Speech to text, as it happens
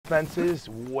fences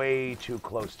way too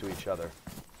close to each other.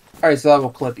 Alright, so that will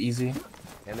clip easy.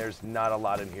 And there's not a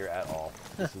lot in here at all.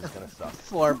 This is gonna suck.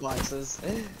 4 boxes.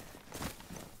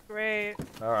 Great.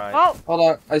 Alright. Oh, Hold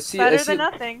on, I see. better I see, than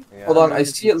nothing. Yeah. hold on, I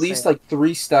see at least like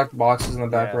 3 stacked boxes in the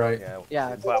back right.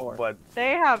 Yeah, it's 4. but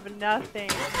They have nothing.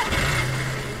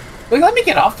 Wait, let me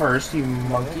get off first, you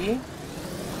monkey.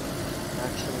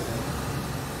 Actually,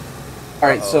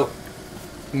 Alright, so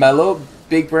Mello,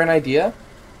 big brain idea.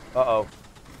 uh-oh.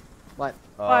 what?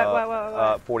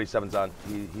 What? 47's on.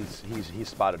 He's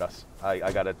spotted us.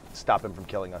 I gotta stop him from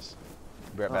killing us.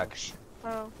 Be right back.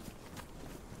 Oh.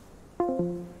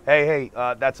 Hey,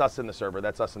 that's us in the server.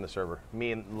 That's us in the server.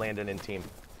 Me and Landon in team.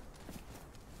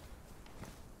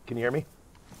 Can you hear me?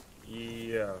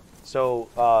 Yeah.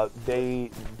 So they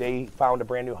found a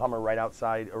brand new Hummer right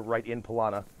outside, or right in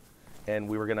Polana, and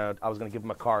I was gonna give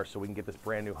them a car so we can get this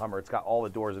brand new Hummer. It's got all the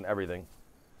doors and everything.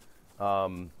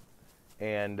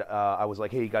 And I was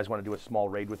like, hey, you guys want to do a small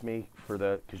raid with me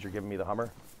because you're giving me the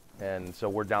Hummer? And so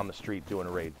we're down the street doing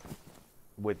a raid.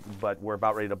 But we're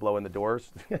about ready to blow in the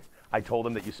doors. I told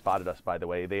them that you spotted us, by the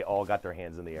way. They all got their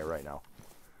hands in the air right now.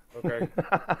 Okay.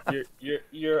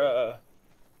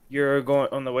 You're going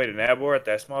on the way to Nabor at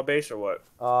that small base or what?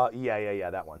 Yeah,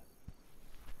 that one.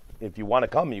 If you want to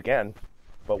come, you can.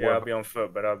 But yeah, I'll be on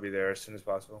foot, but I'll be there as soon as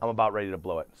possible. I'm about ready to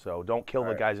blow it, so don't kill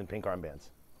the guys in pink armbands.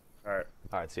 All right.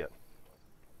 All right, see ya.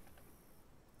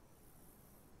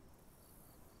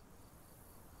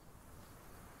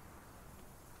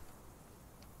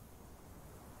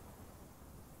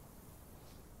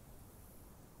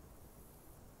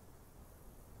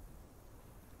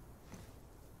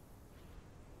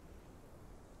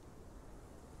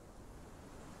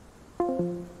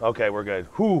 Okay, we're good.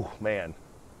 Whew, man.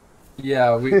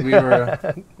 Yeah, we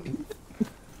were.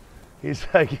 He's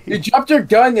like. You dropped your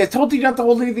gun. I told you not to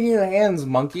hold anything in your hands,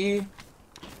 monkey.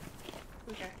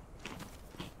 Okay.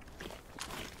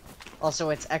 Also,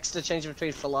 it's X to change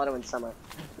between Filato and Summer.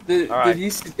 Did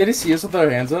he see us with our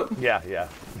hands up? Yeah.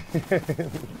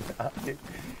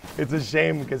 It's a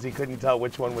shame because he couldn't tell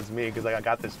which one was me because I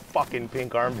got this fucking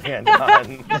pink armband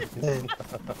on.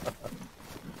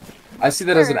 I see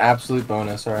that as an absolute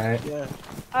bonus, alright? Yeah.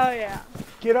 Oh yeah.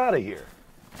 Get out of here.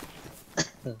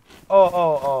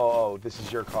 Oh, this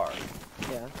is your car.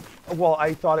 Yeah. Well,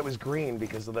 I thought it was green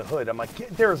because of the hood. I'm like,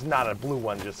 there's not a blue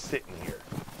one just sitting here.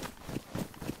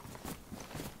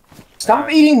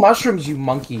 Stop eating mushrooms, you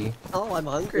monkey. Oh, I'm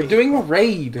hungry. You're doing a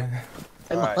raid.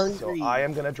 I'm hungry. So I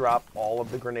am going to drop all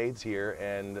of the grenades here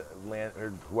and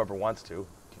or whoever wants to,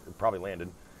 probably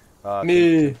Landon,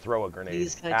 can throw a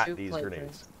grenade at these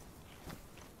grenades.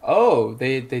 Oh,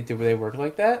 they work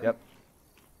like that? Yep.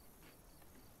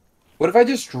 What if I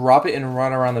just drop it and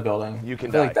run around the building? You can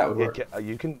I feel die. like that would work.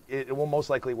 It will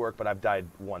most likely work, but I've died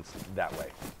once that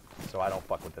way, so I don't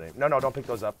fuck with the name. No, don't pick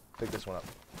those up. Pick this one up.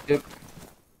 Yep.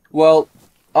 Well,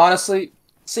 honestly,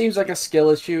 seems like a skill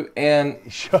issue, and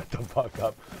shut the fuck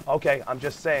up. Okay, I'm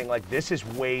just saying, like, this is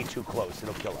way too close.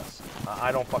 It'll kill us.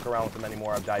 I don't fuck around with them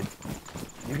anymore. I've died.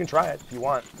 You can try it if you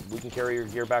want. We can carry your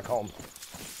gear back home.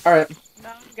 All right. No,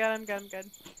 I'm good. God.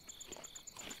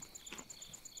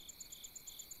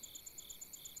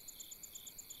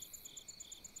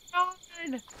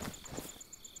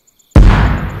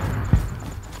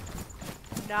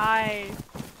 Nice.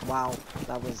 Wow,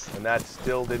 that was. And that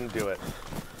still didn't do it.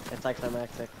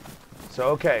 Anticlimactic. So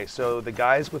okay, so the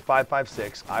guys with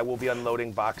 5.56, I will be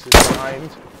unloading boxes behind.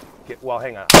 Well,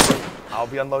 hang on. I'll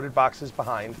be unloaded boxes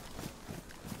behind.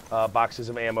 Boxes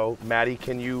of ammo. Maddie,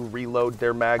 can you reload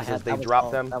their mags as they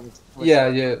drop them? Yeah.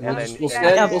 And We'll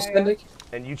send it.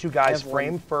 And you two guys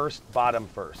frame first, bottom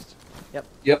first.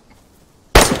 Yep.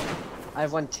 I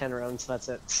have 110 rounds, so that's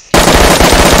it.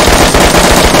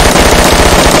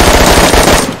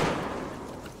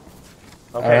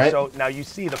 Okay, so now you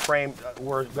see the frame.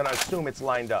 We're going to assume it's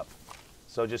lined up.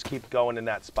 So just keep going in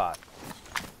that spot.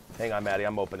 Hang on, Maddie,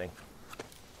 I'm opening.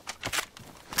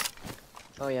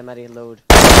 Oh yeah, Madi, load.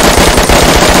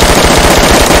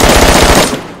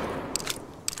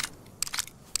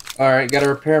 Alright, gotta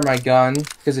repair my gun,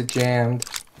 because it jammed.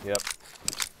 Yep.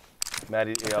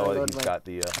 Maddie, he's got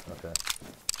the, okay.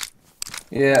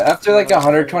 Yeah, after like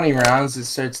 120 rounds, it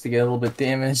starts to get a little bit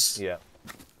damaged. Yeah.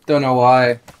 Don't know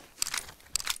why.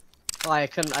 Oh, I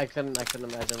couldn't imagine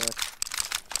what.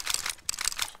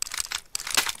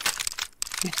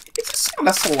 It just kind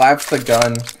of slaps the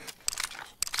gun.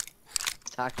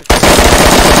 Tactical.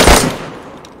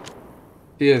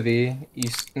 POV.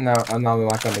 No, I'm not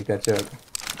gonna make that joke.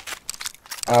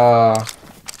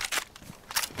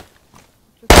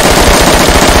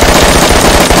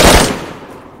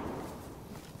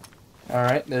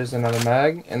 Alright, there's another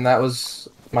mag, and that was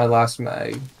my last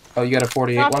mag. Oh, you got a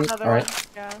 48 Drop one? another Alright. one.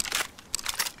 Yeah.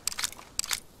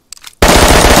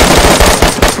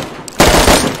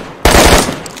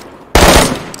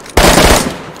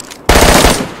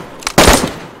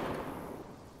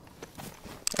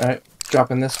 Alright,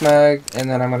 dropping this mag, and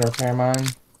then I'm gonna repair mine.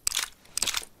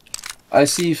 I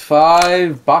see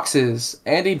 5 boxes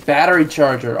and a battery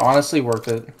charger. Honestly, worth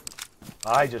it.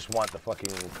 I just want the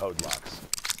fucking code locks,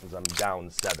 because I'm down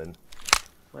 7.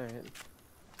 Alright.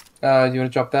 Do you want to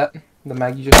drop that? The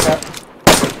mag you just got?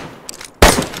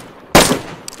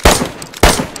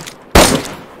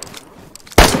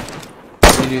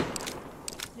 You do,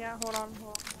 Yeah. Hold on.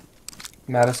 Hold on.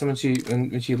 Madison, when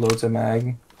she loads a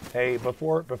mag. Hey,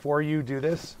 before you do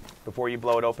this, before you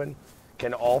blow it open,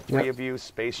 can all 3 Yep. of you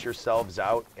space yourselves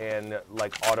out and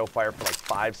like auto fire for like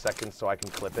 5 seconds so I can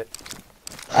clip it?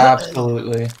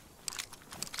 Absolutely.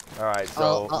 All right,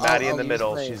 so Maddie in the use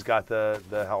middle, my- she's got the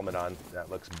helmet on. That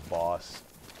looks boss.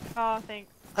 Oh,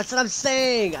 thanks. That's what I'm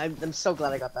saying. I'm so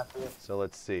glad I got that for you. So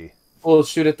let's see. We'll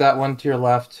shoot at that one to your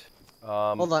left.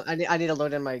 Hold on, I need to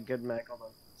load in my good mag. Hold on.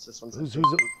 It's this one's.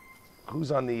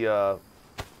 Who's on the what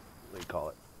do you call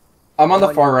it? I'm on the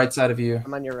on far your- right side of you.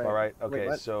 I'm on your right. All right, Wait, okay,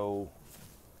 what? so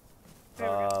There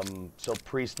we go. so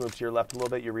Priest, move to your left a little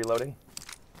bit. You're reloading.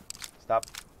 Stop.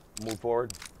 Move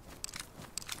forward.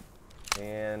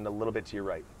 And a little bit to your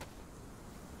right.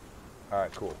 All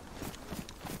right, cool.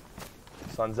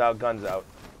 Sun's out, guns out.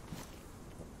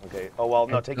 Okay. Oh well,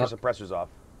 no. Take your suppressors off.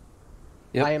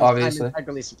 Yep, obviously. I'm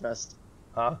integrally suppressed.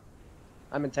 Huh?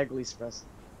 I'm integrally suppressed.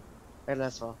 And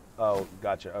that's all. Oh,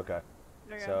 gotcha. Okay.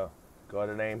 There you go. So go ahead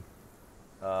and aim.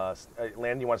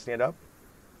 Landon, you want to stand up?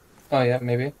 Oh yeah,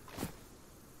 maybe.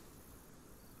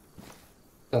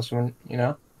 That's when, you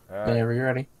know, All right. whenever you're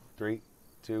ready. 3,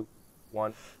 2,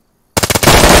 1.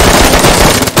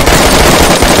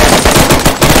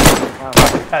 Wow.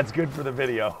 That's good for the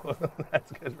video.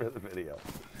 That's good for the video.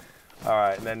 All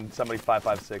right, and then somebody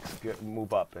 556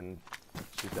 move up and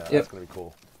shoot that. Yep. That's gonna be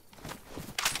cool.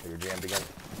 Oh, you're jammed again.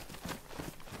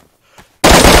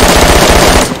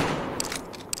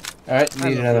 Alright, you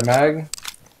need another mag.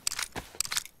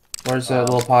 Where's the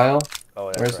little pile? Oh,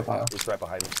 that's Where's right. the pile? It's right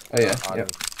behind me. Oh yeah, On- yep.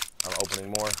 I'm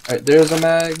opening more. Alright, there's a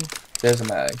mag. There's a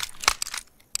mag.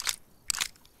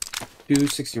 2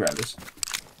 60 rounders.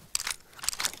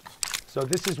 So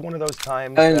this is one of those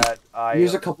times And that I.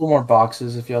 Here's a couple more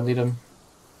boxes if y'all need them.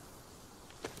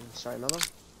 Sorry, Mello.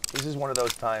 This is one of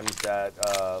those times that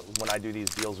when I do these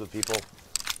deals with people,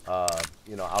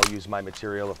 you know, I'll use my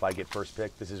material if I get first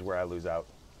pick. This is where I lose out.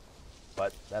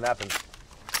 But that happens.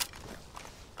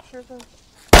 Sure does.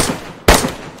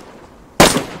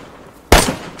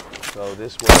 So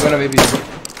this I'm was. gonna maybe.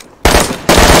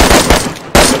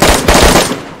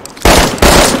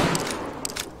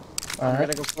 I'm Alright.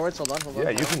 gonna go forwards. Hold on. Yeah,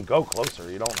 you can go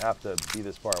closer. You don't have to be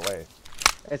this far away.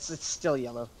 It's still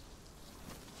yellow.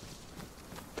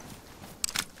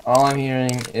 All I'm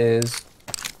hearing is.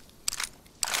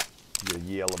 You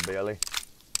yellow belly.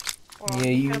 Hold on, Yeah,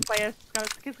 he's you- gonna play us.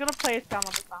 He's gonna play us down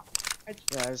on the sound.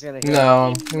 Yeah, I was gonna hear.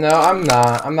 No, I'm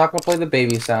not. I'm not gonna play the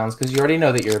baby sounds because you already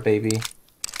know that you're a baby.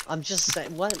 I'm just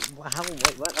saying. What? How?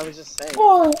 What? I was just saying.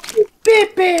 Oh,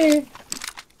 baby!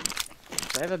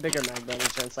 I have a bigger mag by any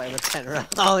chance. I have a 10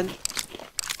 round.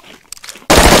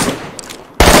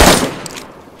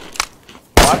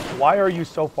 Why are you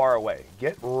so far away?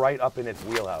 Get right up in its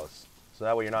wheelhouse. So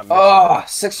that way you're not missing. Oh,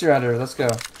 6 rounder. Let's go.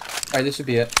 Alright, this should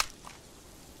be it.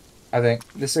 I think.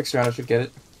 This 6 rounder should get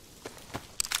it.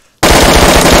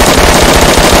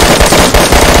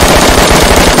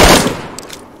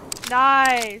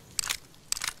 Nice.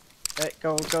 Hey,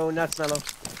 go nuts, Mello.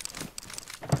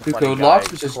 2 Funny code guy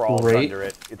locks, which is crawls great. Under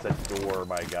it. It's a door,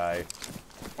 my guy.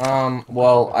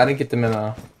 Well, I didn't get the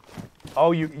memo.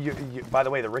 Oh, you. By the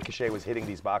way, the ricochet was hitting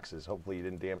these boxes. Hopefully you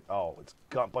didn't damage. Oh, it's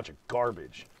got a bunch of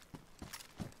garbage.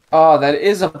 Oh, that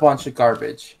is a bunch of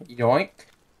garbage. Yoink.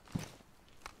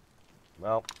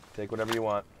 Well, take whatever you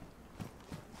want.